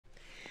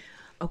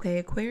Okay,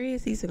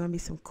 Aquarius, these are going to be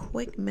some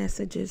quick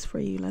messages for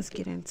you. Let's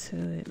get into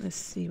it. Let's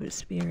see what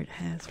Spirit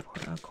has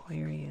for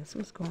Aquarius.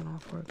 What's going on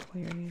for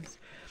Aquarius?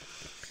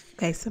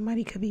 Okay,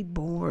 somebody could be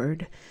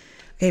bored.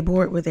 Okay,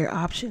 bored with their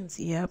options.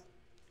 Yep.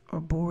 Or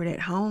bored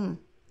at home.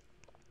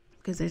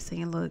 Because they're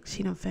saying, look,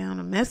 she done found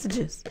the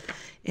messages.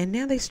 And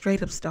now they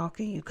straight up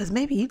stalking you. Because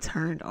maybe you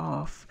turned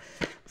off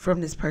from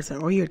this person.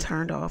 Or you're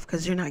turned off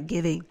because you're not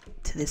giving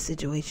to this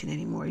situation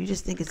anymore. You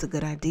just think it's a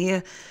good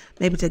idea.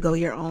 Maybe to go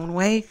your own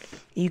way.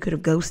 You could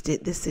have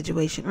ghosted this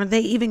situation. Or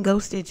they even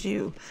ghosted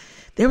you.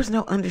 There was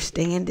no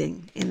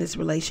understanding in this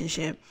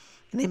relationship.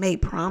 And they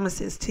made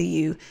promises to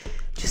you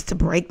just to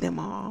break them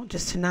all.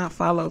 Just to not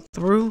follow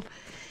through.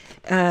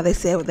 They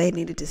said what they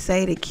needed to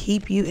say to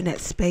keep you in that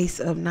space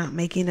of not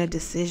making a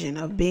decision,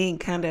 of being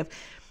kind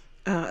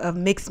of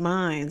mixed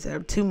minds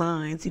or two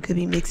minds. You could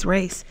be mixed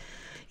race.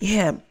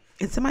 Yeah.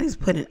 And somebody's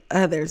putting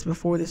others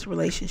before this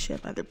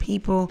relationship, other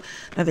people,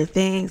 other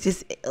things,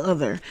 just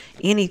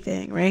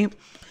anything, right?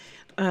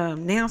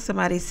 Now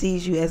somebody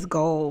sees you as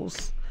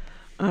goals.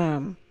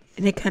 And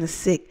they're kind of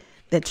sick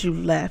that you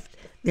left.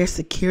 Their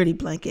security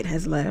blanket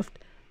has left.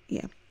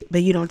 Yeah.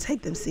 But you don't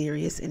take them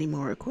serious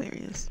anymore,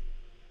 Aquarius.